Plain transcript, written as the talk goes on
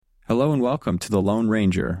Hello and welcome to The Lone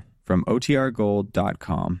Ranger from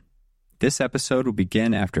OTRGold.com. This episode will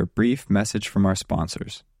begin after a brief message from our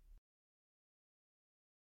sponsors.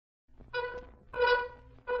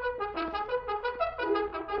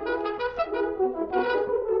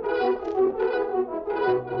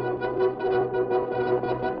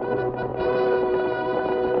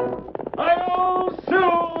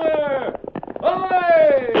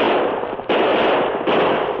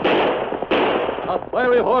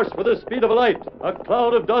 Horse with the speed of light, a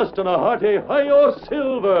cloud of dust, and a hearty hi-yo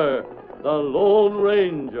silver, the Lone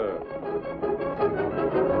Ranger.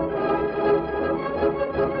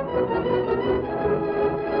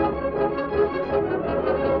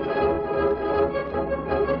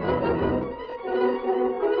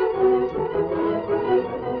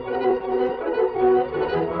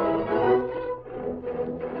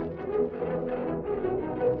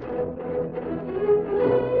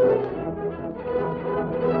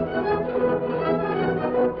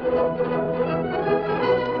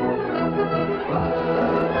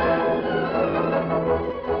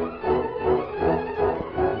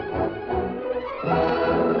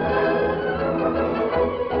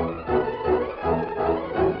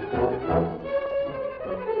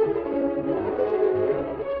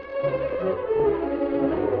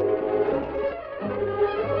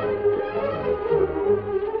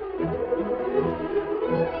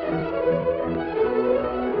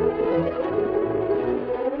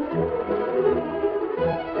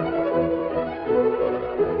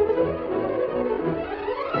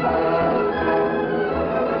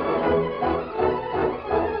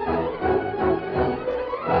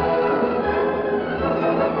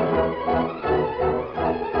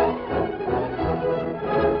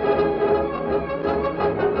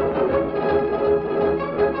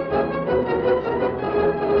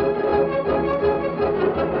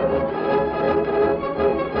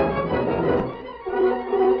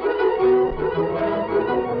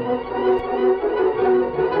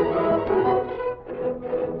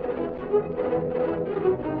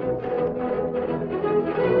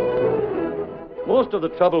 Most of the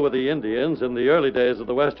trouble with the Indians in the early days of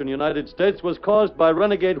the western United States was caused by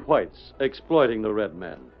renegade whites exploiting the red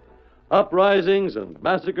men. Uprisings and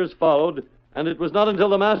massacres followed, and it was not until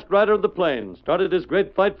the masked rider of the plains started his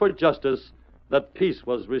great fight for justice that peace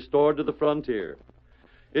was restored to the frontier.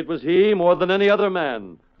 It was he, more than any other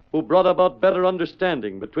man, who brought about better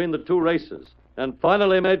understanding between the two races and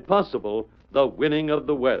finally made possible the winning of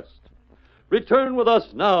the West. Return with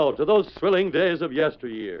us now to those thrilling days of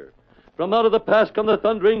yesteryear. From out of the past come the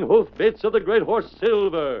thundering hoofbeats of the great horse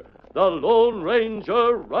Silver. The Lone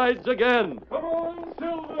Ranger rides again. Come on,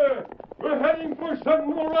 Silver. We're heading for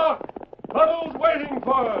Sentinel Rock. Tunnel's waiting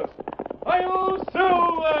for us. Hi-yo,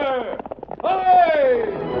 Silver!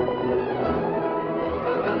 Hooray!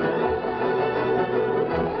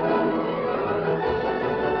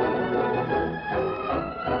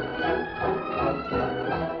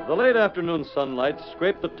 The late afternoon sunlight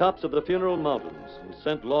scraped the tops of the Funeral Mountains and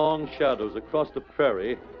sent long shadows across the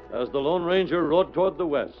prairie as the Lone Ranger rode toward the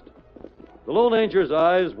west. The Lone Ranger's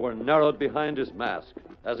eyes were narrowed behind his mask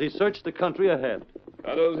as he searched the country ahead.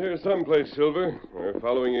 Tonto's here someplace, Silver. We're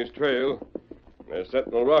following his trail. There's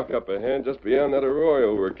Sentinel Rock up ahead, just beyond that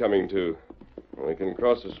arroyo we're coming to. We can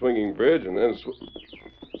cross the swinging bridge and then...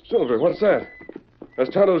 Silver, what's that? That's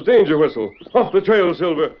Tonto's danger whistle. Off the trail,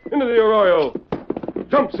 Silver. Into the arroyo.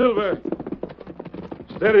 Jump, Silver.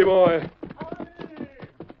 Steady, boy.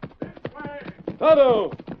 This way.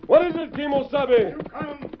 Tonto, what is it, Kimosabe? You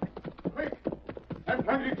come. Quick. There's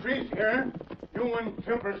plenty of trees here. You and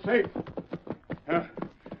Silver safe.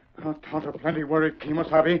 Tonto plenty worried,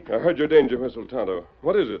 Kimosabe. I heard your danger whistle, Tonto.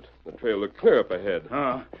 What is it? The trail looked clear up ahead.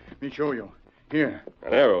 Me show you. Here.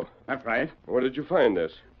 An arrow. That's right. Where did you find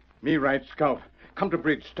this? Me ride scout. Come to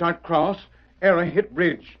bridge. Start cross. Arrow hit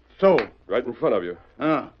bridge. So. Right in front of you.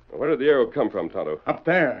 Where did the arrow come from, Tonto? Up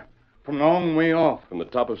there. From long way off. From the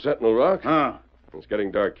top of Sentinel Rock? It's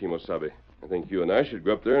getting dark, Kimosabe. I think you and I should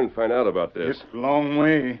go up there and find out about this. It's a long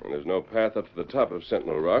way. And there's no path up to the top of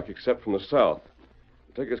Sentinel Rock except from the south.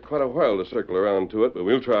 It'll take us quite a while to circle around to it, but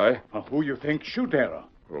we'll try. Who you think shoot arrow?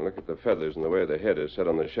 Well, look at the feathers and the way the head is set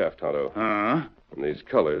on the shaft, Tonto. And these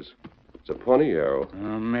colors. It's a Pawnee arrow.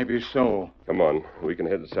 Maybe so. Come on. We can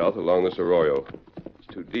head south along this arroyo.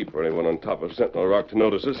 It's too deep for anyone on top of Sentinel Rock to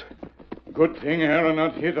notice us. Good thing arrow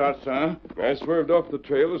not hit us, huh? I swerved off the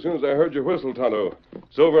trail as soon as I heard your whistle, Tonto.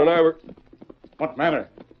 Silver and I were... What matter?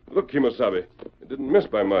 Look, Kimosabe. It didn't miss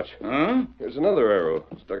by much. Huh? Here's another arrow,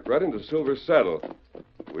 stuck right into Silver's saddle.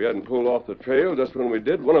 If we hadn't pulled off the trail just when we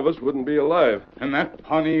did, one of us wouldn't be alive. And that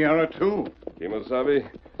Pawnee arrow, too. Kimosabe,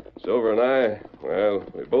 Silver and I, well,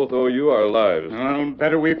 we both owe you our lives. Well,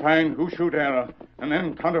 better we find who shoot arrow, and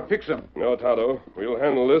then counterfix him. No, Tonto. We'll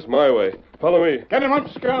handle this my way. Follow me. Get him up,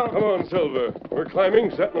 Scout. Come on, Silver. We're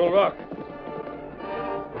climbing Sentinel Rock.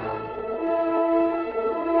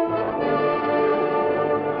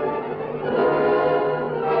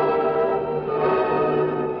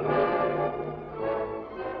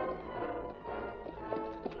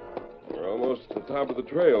 We're almost at the top of the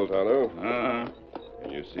trail, Tonto.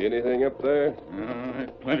 Can you see anything up there?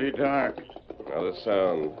 It's plenty dark. Not a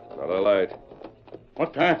sound, not a light.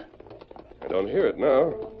 What's that? I don't hear it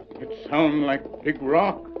now. It sounds like big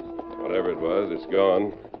rock. Whatever it was, it's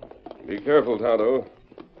gone. Be careful, Tonto.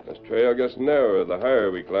 This trail gets narrower the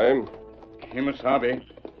higher we climb. Kimasabi,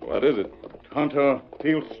 What is it? Tonto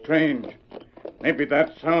feels strange. Maybe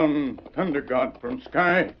that sound thunder god from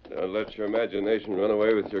sky. Don't let your imagination run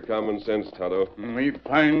away with your common sense, Tonto. We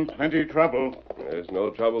find plenty trouble. There's no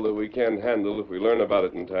trouble that we can't handle if we learn about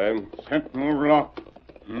it in time. Sentinel Rock.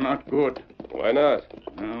 Not good. Why not?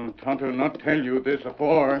 Well, Tonto not tell you this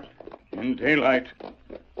afore, in daylight.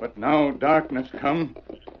 But now darkness come,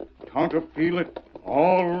 Tonto feel it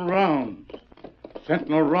all around.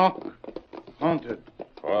 Sentinel Rock, haunted.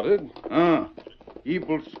 Haunted?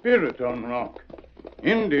 Evil spirit on rock.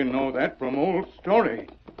 Indian know that from old story.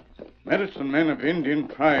 Medicine men of Indian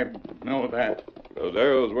tribe know that. Those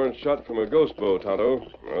arrows weren't shot from a ghost bow, Tonto.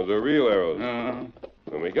 Those are real arrows.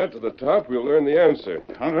 When we got to the top, we'll learn the answer.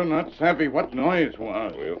 Tonto not savvy what noise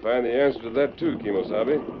was. We'll find the answer to that, too,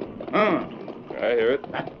 Kimosabe. I hear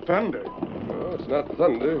it. That thunder. No, it's not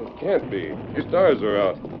thunder. It can't be. The stars are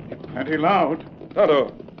out. It's plenty loud.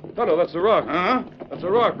 Tonto, that's a rock. That's a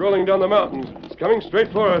rock rolling down the mountains. It's coming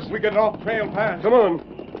straight for us. We get off trail fast. Come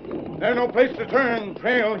on. There's no place to turn.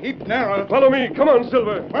 Trail heap narrow. Follow me. Come on,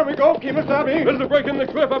 Silver. Where we go, Kimasabi? There's a break in the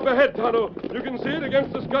cliff up ahead, Tonto. You can see it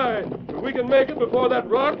against the sky. If we can make it before that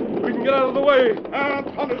rock, we can get out of the way.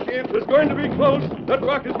 Tonto see it. It's going to be close. That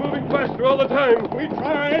rock is moving faster all the time. We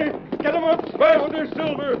try. Get him up. Faster,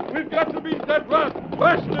 Silver. We've got to beat that rock.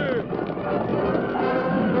 Faster.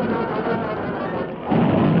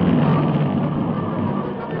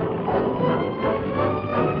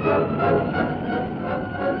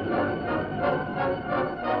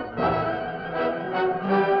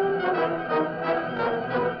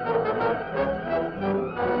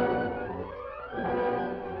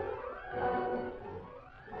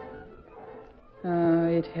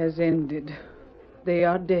 It has ended. They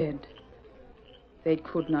are dead. They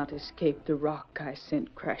could not escape the rock I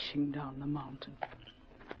sent crashing down the mountain.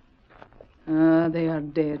 They are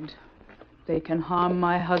dead. They can harm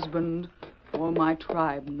my husband or my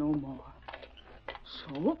tribe no more.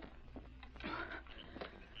 So,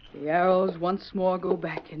 the arrows once more go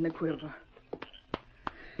back in the quiver.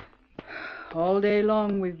 All day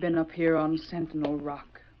long we've been up here on Sentinel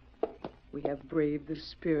Rock. We have braved the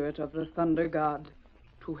spirit of the Thunder God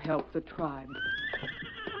to help the tribe.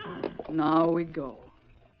 Now we go.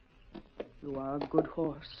 You are a good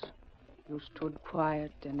horse. You stood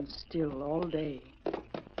quiet and still all day.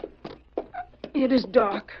 It is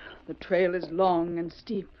dark. The trail is long and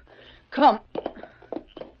steep. Come.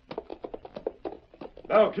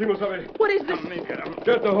 Now, Kimosabe. What is this?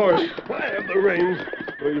 Get the horse. I have the reins.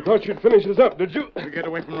 Well, you thought you'd finish us up, did you? We get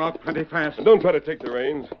away from rock plenty fast. And don't try to take the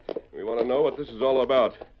reins. We want to know what this is all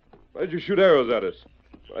about. Why did you shoot arrows at us?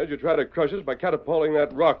 Why did you try to crush us by catapulting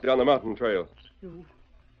that rock down the mountain trail?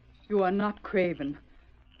 You are not Craven.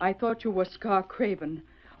 I thought you were Scar Craven.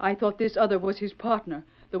 I thought this other was his partner,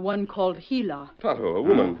 the one called Gila. Tonto, a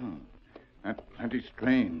woman. That's plenty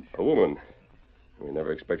strange. A woman. We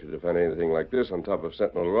never expected to find anything like this on top of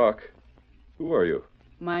Sentinel Rock. Who are you?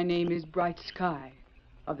 My name is Bright Sky,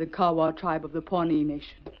 of the Kowala tribe of the Pawnee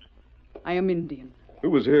Nation. I am Indian. Who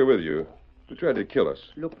was here with you? Who tried to kill us?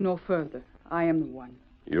 Look no further. I am the one.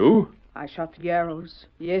 You? I shot the arrows,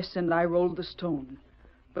 yes, and I rolled the stone.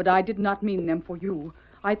 But I did not mean them for you.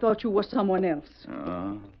 I thought you were someone else.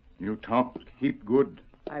 You talk heap good.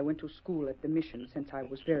 I went to school at the mission since I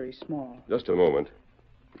was very small. Just a moment.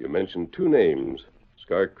 You mentioned two names,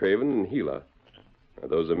 Scar Craven and Gila. Are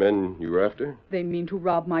those the men you were after? They mean to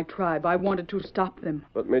rob my tribe. I wanted to stop them.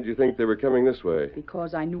 What made you think they were coming this way?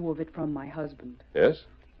 Because I knew of it from my husband. Yes?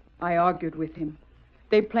 I argued with him.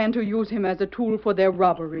 They planned to use him as a tool for their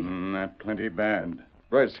robbery. That's plenty bad.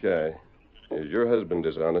 Bright Sky, is your husband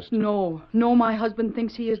dishonest? No, my husband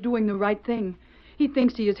thinks he is doing the right thing. He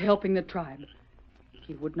thinks he is helping the tribe.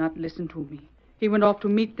 He would not listen to me. He went off to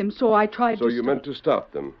meet them, so I tried to... So you meant to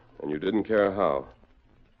stop them, and you didn't care how.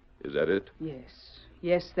 Is that it?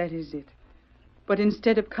 Yes, that is it. But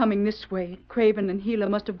instead of coming this way, Craven and Gila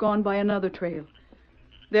must have gone by another trail.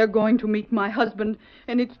 They're going to meet my husband,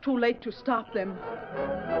 and it's too late to stop them.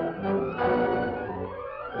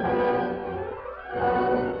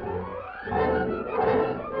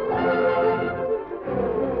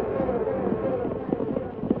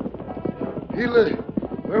 Gila,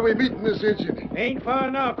 where are we meeting this engine? Ain't far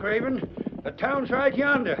now, Craven. The town's right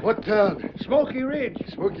yonder. What town? Smoky Ridge.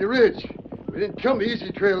 Smoky Ridge. We didn't come the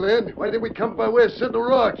easy trail then. Why did we come by way of Sentinel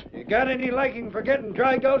Rock? You got any liking for getting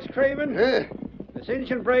dry gulch, Craven? Eh? This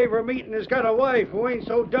Injun brave we're meeting has got a wife who ain't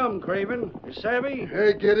so dumb, Craven. You savvy?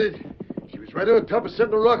 I get it. She was right on top of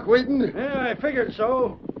Sentinel Rock waiting. Yeah, I figured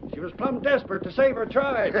so. She was plumb desperate to save her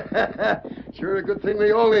tribe. Sure a good thing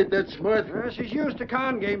they all ain't that smart. She's used to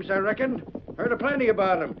con games, I reckon. Heard a plenty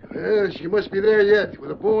about them. Well, she must be there yet,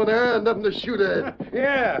 with a bow and arrow and nothing to shoot at.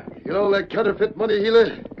 Yeah. Get all that counterfeit money,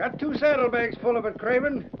 Gila? Got 2 saddlebags full of it,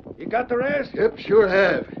 Craven. You got the rest? Yep, sure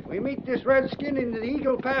have. We meet this redskin in the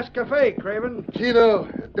Eagle Pass Cafe, Craven. Keno,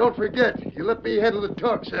 don't forget, you let me handle the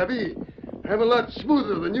talk, savvy? I'm a lot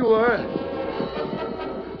smoother than you are.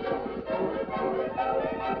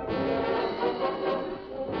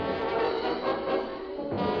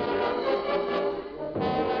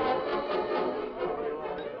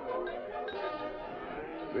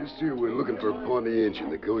 Mister, we're looking for a Pawnee Injun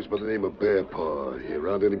that goes by the name of Bear Paw. You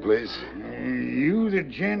around any place? You the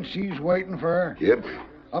gents he's waiting for? Yep.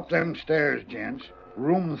 Up them stairs, gents.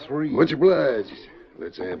 Room 3. Much obliged.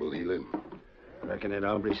 Let's amble, Gila. Reckon that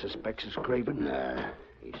hombre suspects us, Craven? Nah.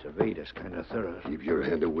 He surveyed us kind of thorough. Keep your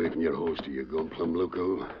hand away from your holster, you going plumb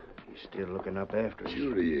loco. He's still looking up after us.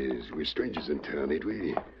 Sure he is. We're strangers in town, ain't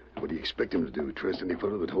we? What do you expect him to do? Trust any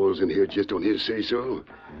fellow that hauls in here just on his say-so?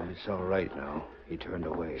 It's all right now. He turned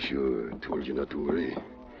away. Sure. Told you not to worry.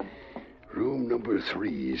 Room number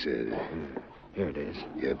 3, he said. Here it is.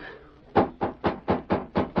 Yep.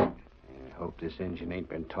 I hope this Injun ain't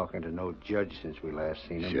been talking to no judge since we last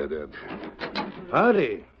seen him. Shut up.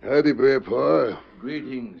 Howdy. Howdy, Bear Paw.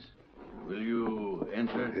 Greetings. Will you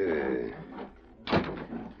enter?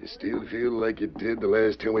 You still feel like you did the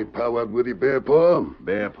last time we powwowed with you, Bear Paw?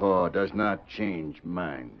 Bear Paw does not change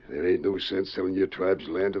mind. There ain't no sense selling your tribe's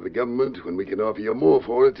land to the government when we can offer you more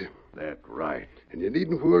for it. That right. And you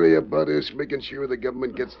needn't worry about us making sure the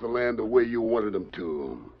government gets the land the way you wanted them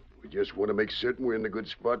to. We just want to make certain we're in a good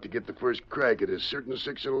spot to get the first crack at a certain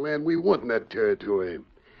section of land we want in that territory.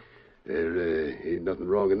 There ain't nothing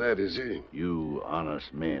wrong in that, is there? You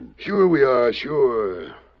honest men. Sure we are,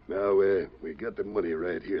 sure. Now, we got the money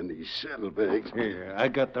right here in these saddlebags. Here, I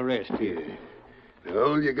got the rest here. Now,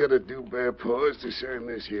 all you gotta do, Bear Paw, is to sign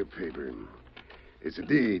this here paper. It's a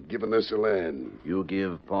deed giving us the land. You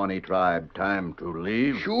give Pawnee tribe time to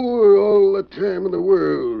leave? Sure, all the time in the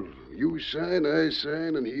world. You sign, I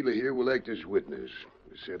sign, and Gila here will act as witness.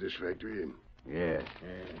 Satisfactory? Yes.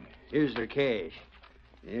 Here's their cash.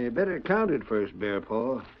 You better count it first, Bear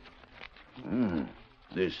Paw.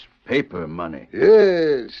 This paper money.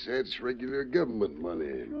 Yes, that's regular government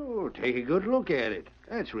money. Oh, take a good look at it.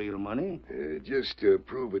 That's real money. Just to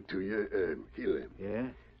prove it to you, Gila. Yeah?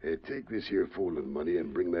 Take this here folding money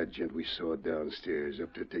and bring that gent we saw downstairs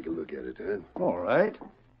up to take a look at it, huh? All right.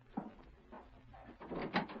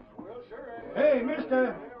 Hey,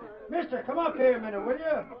 mister. Mister, come up here a minute, will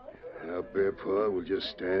you? Now, Bear Paw, we'll just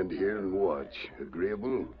stand here and watch.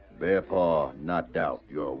 Agreeable? Bear Paw not doubt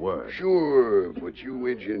your word. Sure, but you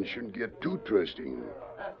Indians shouldn't get too trusting.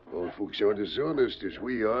 All folks aren't as honest as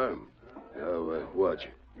we are. Now, watch.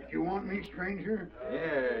 Did you want me, stranger?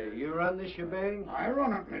 Yeah, you run this shebang? I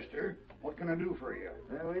run it, mister. What can I do for you?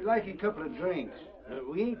 We'd like a couple of drinks.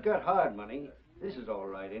 We ain't got hard money. This is all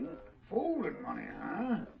right, ain't it? Folded money,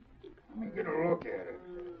 huh? Let me get a look at it.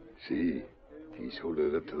 See, he's holding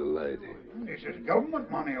it up to the light. This is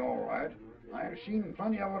government money, all right. I have seen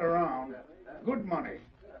plenty of it around. Good money.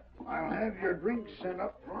 I'll have your drinks sent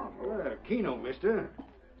up front. Keno, mister.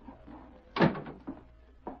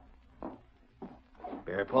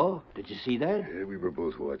 Bear Paw, did you see that? Yeah, we were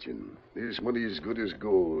both watching. This money is good as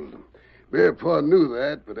gold. Bear Paw knew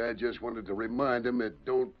that, but I just wanted to remind him it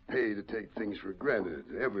don't pay to take things for granted,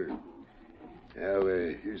 ever. Now,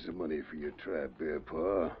 here's the money for your tribe, Bear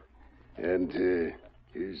Paw. And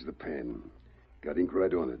here's the pen. Got ink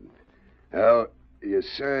right on it. Now, you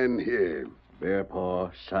sign here. Bear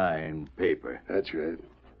Paw sign paper. That's right.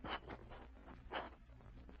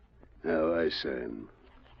 Now I sign.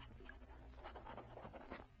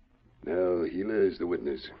 Now, Gila is the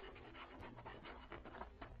witness.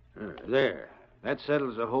 There. That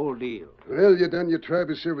settles the whole deal. Well, you done your tribe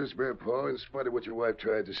a service, Bear Paw, in spite of what your wife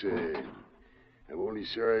tried to say. I'm only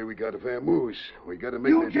sorry we got a vamoose. We got to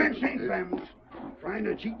make You that... gents ain't vamoose. Trying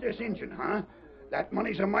to cheat this Injun, huh? That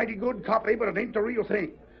money's a mighty good copy, but it ain't the real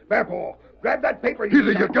thing. Bear Paw, grab that paper.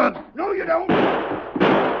 Either your gun. No, you don't.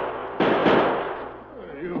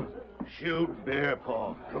 You shoot Bear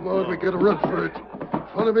Paw. Come on, we get a run for it.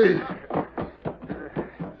 Follow me.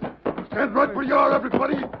 Stand right where you are,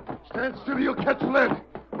 everybody. Stand still or you'll catch lead.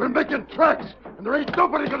 We're making tracks, and there ain't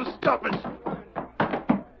nobody gonna stop us.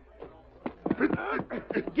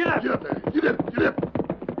 Get up! Get up there! Get up! Get up!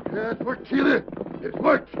 Yeah, it worked, Keely. It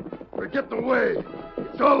worked. We're getting away.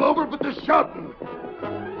 It's all over but the shouting.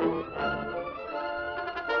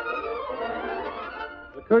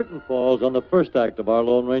 The curtain falls on the first act of our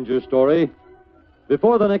Lone Ranger story.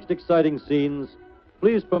 Before the next exciting scenes,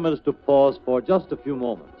 please permit us to pause for just a few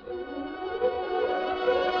moments.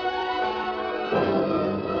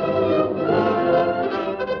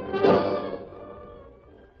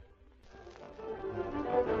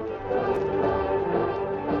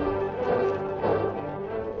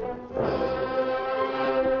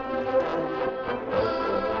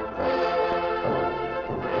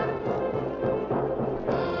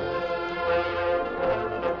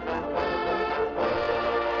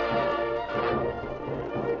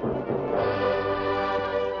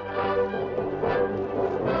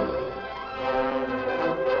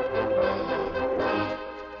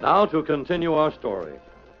 Now to continue our story.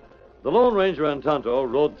 The Lone Ranger and Tonto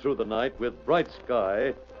rode through the night with Bright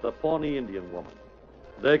Sky, the Pawnee Indian woman.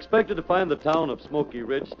 They expected to find the town of Smoky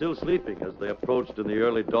Ridge still sleeping as they approached in the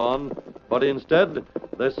early dawn, but instead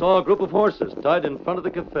they saw a group of horses tied in front of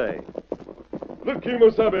the cafe. Look,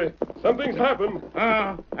 Kimosabe. Something's happened.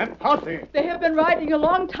 That posse. They have been riding a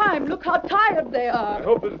long time. Look how tired they are. I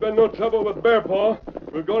hope there's been no trouble with Bear Paw.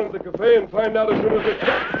 We'll go into the cafe and find out as soon as we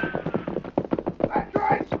can. That's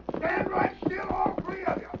right. Stand right still, all three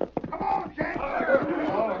of you. Come on, Jack.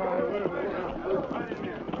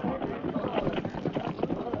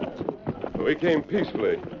 We came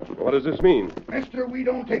peacefully. What does this mean? Mister, we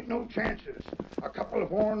don't take no chances. A couple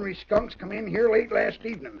of ornery skunks come in here late last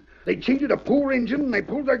evening. They cheated a poor Injun and they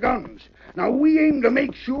pulled their guns. Now, we aim to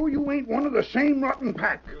make sure you ain't one of the same rotten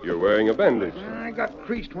pack. You're wearing a bandage. I got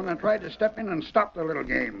creased when I tried to step in and stop the little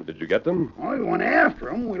game. Did you get them? Oh, we went after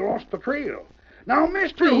them. We lost the trail. Now,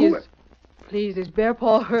 mister... Please, is Bear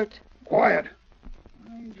Paw hurt? Quiet.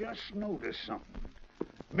 I just noticed something.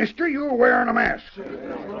 Mister, you're wearing a mask.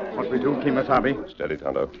 What we do, Kimasabi? Steady,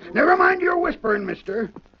 Tonto. Never mind your whispering, mister.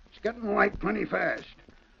 It's getting light plenty fast.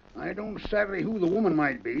 I don't savvy who the woman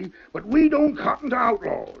might be, but we don't cotton to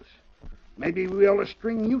outlaws. Maybe we ought to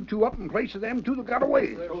string you two up in place of them two that got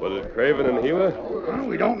away. Was it Craven and Gila? Well,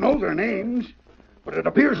 we don't know their names, but it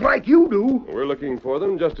appears like you do. We're looking for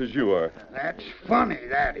them just as you are. That's funny,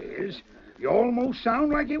 that is. You almost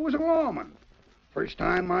sound like it was a lawman. First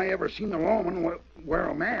time I ever seen a lawman wear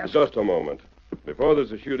a mask. Just a moment. Before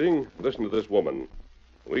there's a shooting, listen to this woman.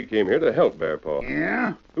 We came here to help Bear Paw.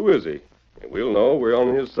 Yeah? Who is he? We'll know we're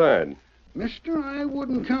on his side. Mister, I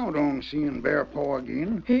wouldn't count on seeing Bear Paw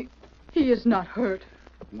again. He is not hurt.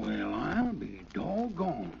 Well, I'll be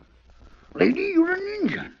doggone. Lady, you're an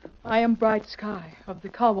Indian. I am Bright Sky of the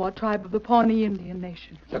Kowala tribe of the Pawnee Indian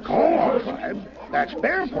Nation. The Kowala tribe? That's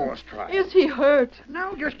Bear Paw's tribe. Is he hurt?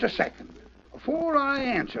 Now, just a second. Before I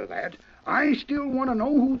answer that, I still want to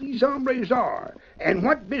know who these hombres are and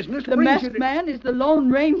what business The brings masked man is the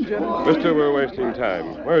Lone Ranger. Mister, we're wasting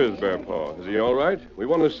time. Where is Bear Paw? Is he all right? We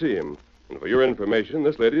want to see him. And for your information,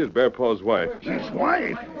 this lady is Bear Paw's wife. His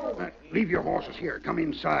wife? Leave your horses here. Come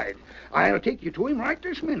inside. I'll take you to him right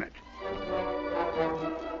this minute.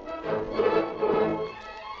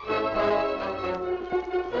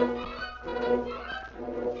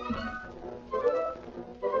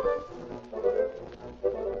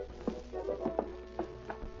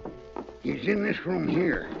 He's in this room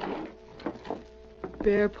here.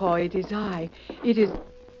 Bear Paw, it is I. It is...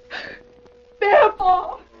 Bear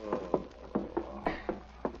Paw!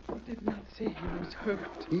 I did not say he was hurt.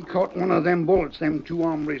 He caught one of them bullets them two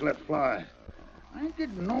hombres let fly. I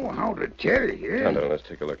didn't know how to tell you. Tonto, let's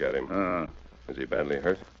take a look at him. Is he badly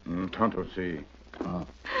hurt? Tonto see. Oh,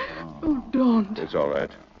 don't. It's all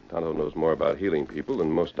right. Tonto knows more about healing people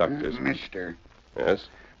than most doctors. Mister, Yes?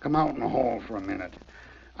 come out in the hall for a minute.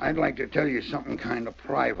 I'd like to tell you something kind of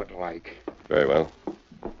private-like. Very well.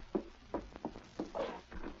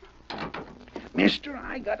 Mister,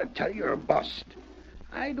 I gotta tell you a bust.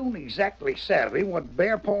 I don't exactly savvy what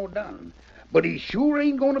Bear Paw done, but he sure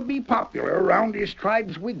ain't gonna be popular around his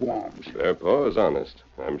tribe's wigwams. Bear Paw is honest.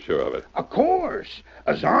 I'm sure of it. Of course,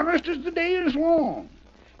 as honest as the day is long.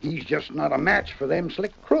 He's just not a match for them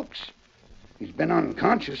slick crooks. He's been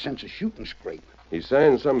unconscious since a shooting scrape. He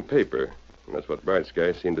signed some paper. And that's what Bright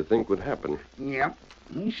Sky seemed to think would happen. Yep,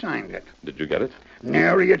 he signed it. Did you get it?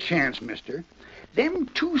 Nary a chance, mister. Them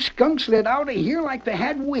two skunks let out of here like they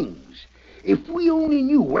had wings. If we only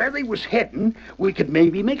knew where they was heading, we could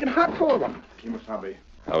maybe make it hot for them. Kimosabe,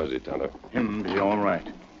 How is he, Tonto? him be all right.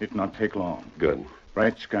 It not take long. Good.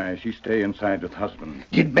 Bright Sky, she stay inside with husband.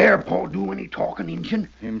 Did Bear Paw do any talking, Injun?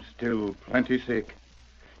 Him still plenty sick.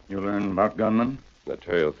 You learn about gunmen? The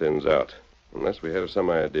trail thins out. Unless we have some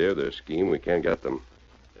idea of their scheme, we can't get them.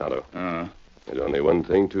 Tonto, there's only one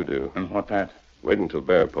thing to do. And what that? Wait until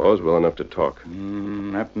Bear Paw's well enough to talk.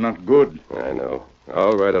 That not good. I know.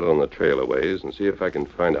 I'll ride out on the trail a ways and see if I can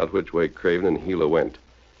find out which way Craven and Gila went.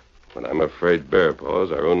 But I'm afraid Bear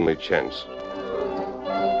Paw's our only chance.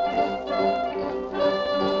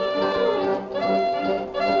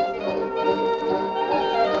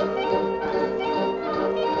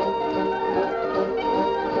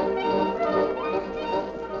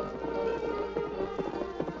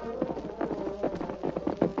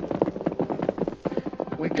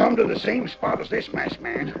 We come to the same spot as this, masked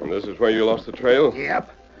man. And this is where you lost the trail? Yep.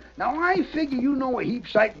 Now, I figure you know a heap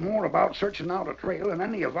sight more about searching out a trail than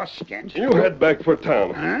any of us gents. You head back for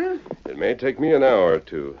town. Huh? It may take me an hour or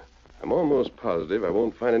two. I'm almost positive I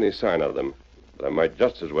won't find any sign of them. But I might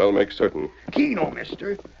just as well make certain. Kino,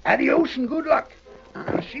 mister. Adios and good luck.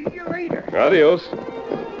 I'll see you later. Adios.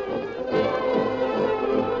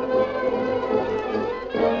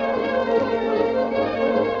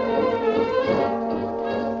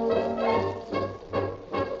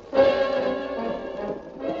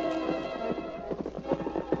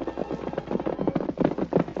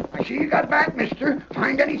 I see you got back, mister.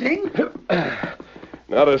 Find anything?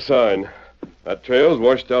 Not a sign. That trail's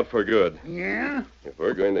washed out for good. Yeah? If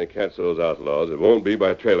we're going to catch those outlaws, it won't be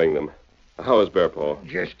by trailing them. How is Bear Paw?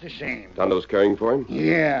 Just the same. Tonto's caring for him?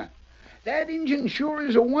 Yeah. That Injun sure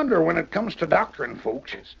is a wonder when it comes to doctoring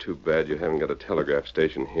folks. It's too bad you haven't got a telegraph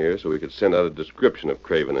station here so we could send out a description of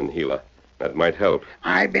Craven and Gila. That might help.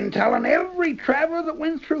 I've been telling every traveler that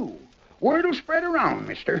went through. Word'll spread around,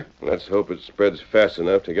 mister. Let's hope it spreads fast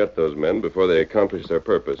enough to get those men before they accomplish their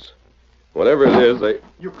purpose. Whatever it is, they...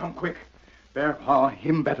 You come quick. Bear Paw,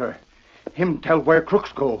 him better. Him tell where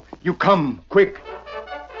crooks go. You come, quick.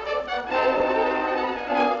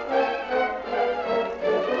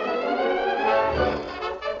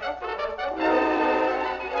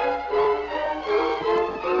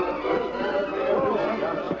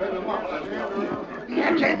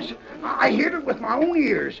 Yeah, gents, I heard it with my own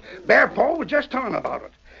ears. Bear Paw was just telling about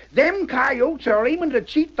it. Them coyotes are aiming to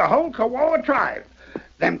cheat the whole Kowala tribe.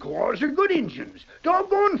 Them Kowalas are good Injuns.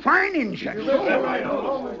 Doggone fine Injuns.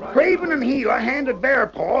 Craven and Gila handed Bear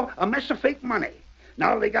Paw a mess of fake money.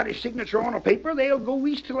 Now they got his signature on a paper, they'll go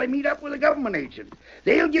east till they meet up with a government agent.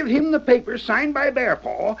 They'll give him the paper signed by Bear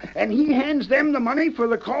Paw, and he hands them the money for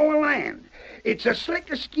the call of land. It's as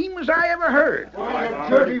slick a scheme as I ever heard.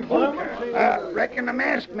 Reckon the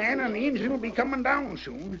masked man and the Injun will be coming down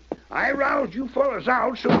soon. I roused you fellas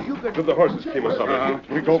out so you could... To the horses, Kimosabe.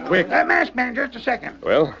 We go quick. Masked man, just a second.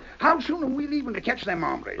 Well? How soon are we leaving to catch them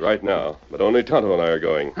hombres? Right now. But only Tonto and I are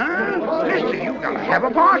going. Huh? Mister, you gotta have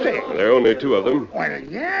a posse. There are only two of them. Well,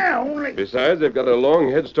 yeah, only... Besides, they've got a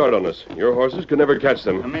long head start on us. Your horses could never catch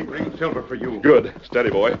them. Let me bring Silver for you. Good.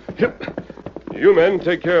 Steady, boy. Hip. You men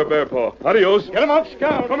take care of Bear Paw. Adios. Get him out,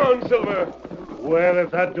 Scout. Come on, Silver. Well,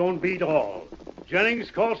 if that don't beat all. Jennings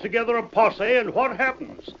calls together a posse, and what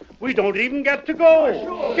happens? We don't even get to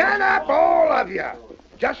go. Shut up, all of you.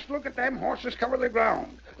 Just look at them horses cover the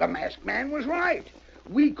ground. The masked man was right.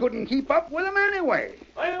 We couldn't keep up with them anyway.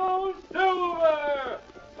 Hi-yo, Silver!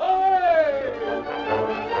 Hi!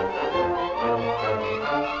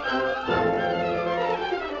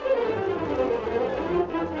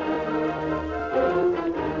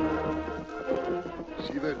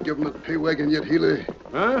 See that government pay wagon yet, Healy?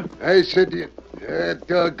 Huh? I said to you,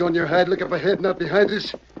 doggone your hide, look up ahead, not behind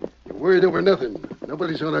us. You're worried over nothing.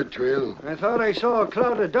 Nobody's on our trail. I thought I saw a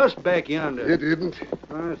cloud of dust back yonder. It didn't.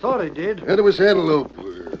 I thought I did. And it was antelope,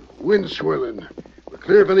 or wind swirling. We're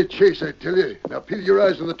clear of any chase, I tell you. Now peel your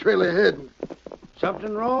eyes on the trail ahead.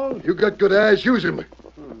 Something wrong? You got good eyes, use them.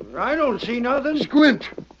 I don't see nothing. Squint.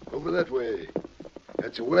 Over that way.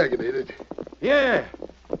 That's a wagon, ain't it? Yeah.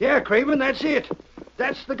 Yeah, Craven, that's it.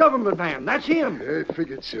 That's the government man. That's him. I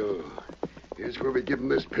figured so. Here's where we give him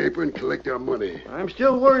this paper and collect our money. I'm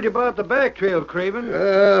still worried about the back trail, Craven.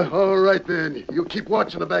 All right, then. You keep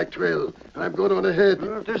watching the back trail. I'm going on ahead.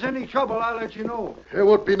 If there's any trouble, I'll let you know. There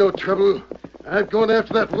won't be no trouble. I'm going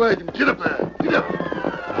after that wagon. Get up there. Get up.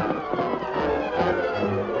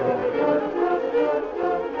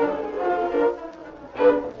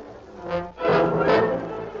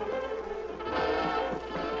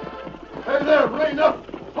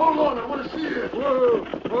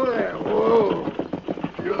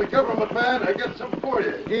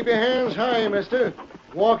 Keep your hands high, mister.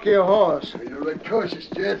 Walk your horse. You're right cautious,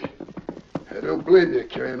 Jet. I don't blame you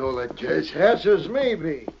carrying all that cash. That's as may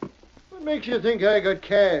be. What makes you think I got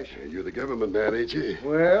cash? You're the government man, ain't you?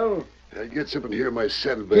 Well, I got something here in my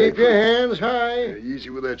saddlebag. keep your hands high. Easy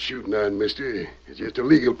with that shooting on, mister. It's just a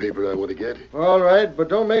legal paper I want to get. All right, but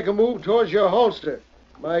don't make a move towards your holster.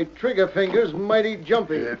 My trigger finger's mighty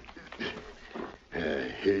jumpy.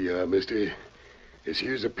 Here you are, mister. This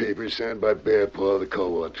here's a paper signed by Bear Paw of the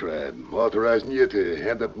Kowala tribe, authorizing you to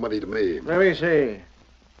hand that money to me. Let me see.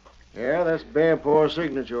 Yeah, that's Bear Paw's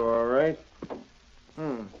signature, all right.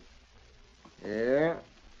 Yeah.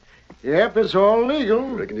 Yep, it's all legal.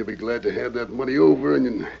 Reckon you'll be glad to hand that money over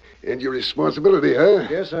and your responsibility, huh?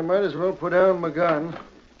 Guess I might as well put down my gun.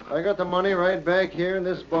 I got the money right back here in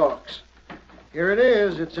this box. Here it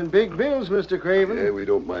is. It's in big bills, Mr. Craven. Yeah, we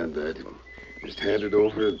don't mind that. Just hand it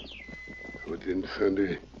over. What in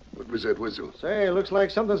thunder? What was that whistle? Say, looks like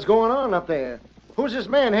something's going on up there. Who's this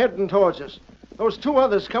man heading towards us? Those two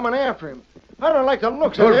others coming after him. I don't like the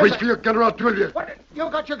looks of Don't this. reach for your gun or I'll drill you. What? You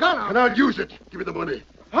got your gun out? And I'll use it. Give me the money.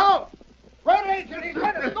 How? Right, Agent. He's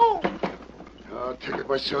got us. Go. I'll take it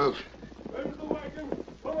myself. Where's the wagon?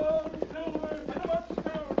 Come on, Silver. Hit 'em up,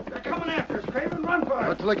 Scout. They're coming after us, Craven. Run for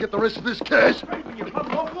Not it. till I get the rest of this cash. Craven, you come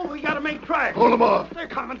local. We gotta make tracks. Hold them off. They're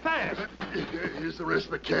coming fast. Here's the rest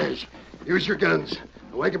of the cash. Use your guns.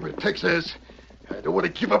 The wagon protects us. I don't want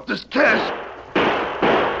to give up this cash.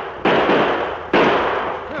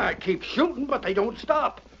 I keep shooting, but they don't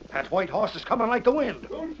stop. That white horse is coming like the wind.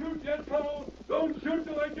 Don't shoot yet, fellow. Don't shoot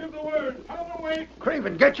till I give the word. Out of the way.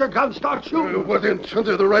 Craven, get your gun, start shooting. What in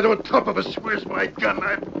thunder? They're right on top of us. Where's my gun?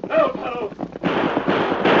 Now, fellow.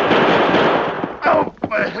 Ow,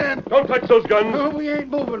 my hand. Don't touch those guns. No, we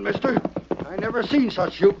ain't moving, mister. I never seen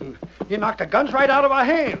such shooting. You knocked the guns right out of our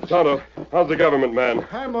hands. Tonto, how's the government man?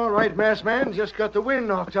 I'm all right, masked man. Just got the wind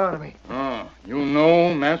knocked out of me. Oh, you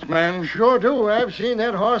know, masked man? Sure do. I've seen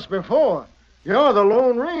that horse before. You're the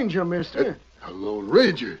Lone Ranger, mister. A Lone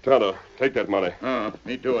Ranger. Tonto, take that money.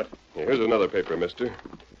 Me do it. Here's another paper, mister.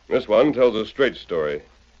 This one tells a straight story.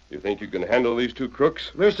 You think you can handle these two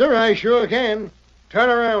crooks? Mister, I sure can. Turn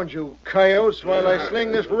around, you coyotes, while I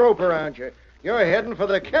sling this rope around you. You're heading for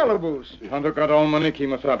the calaboose. Tonto got all money,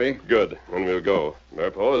 Kemosabe. Good. Then we'll go.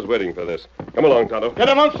 Bearpaw is waiting for this. Come along, Tonto. Get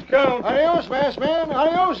him up, Scout. Adios, masked man.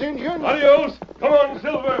 Adios, Injun. Adios. Come on,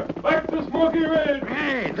 Silver. Back to Smoky Ridge.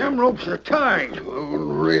 Hey, them ropes are tied. Lone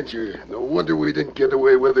Ranger. No wonder we didn't get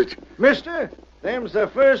away with it. Mister, them's the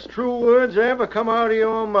first true words that ever come out of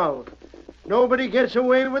your mouth. Nobody gets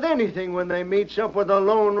away with anything when they meets up with a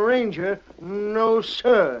Lone Ranger. No,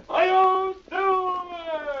 sir. Adios, Silver.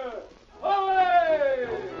 Away!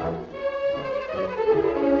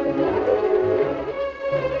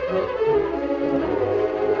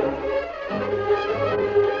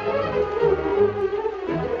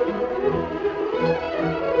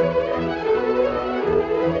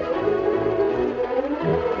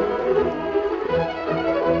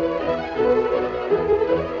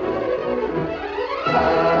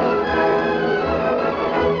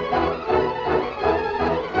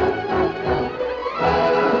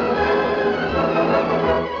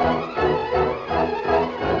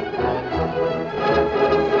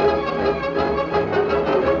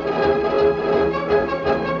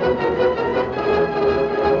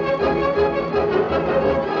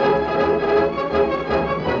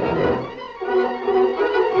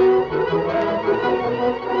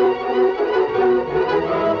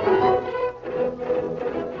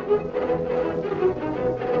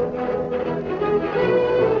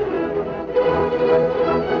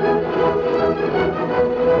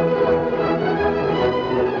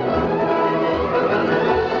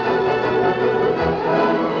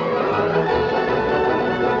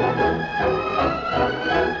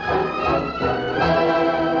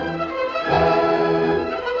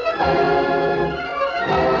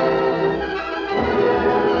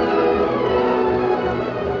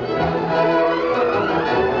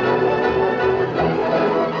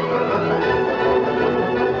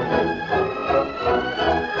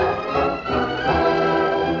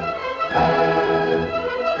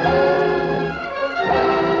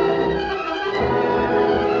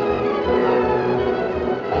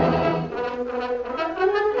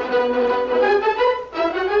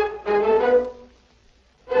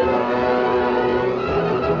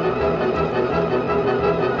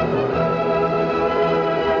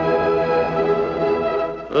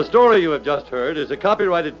 The story you have just heard is a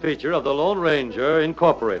copyrighted feature of the Lone Ranger,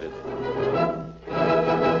 Incorporated.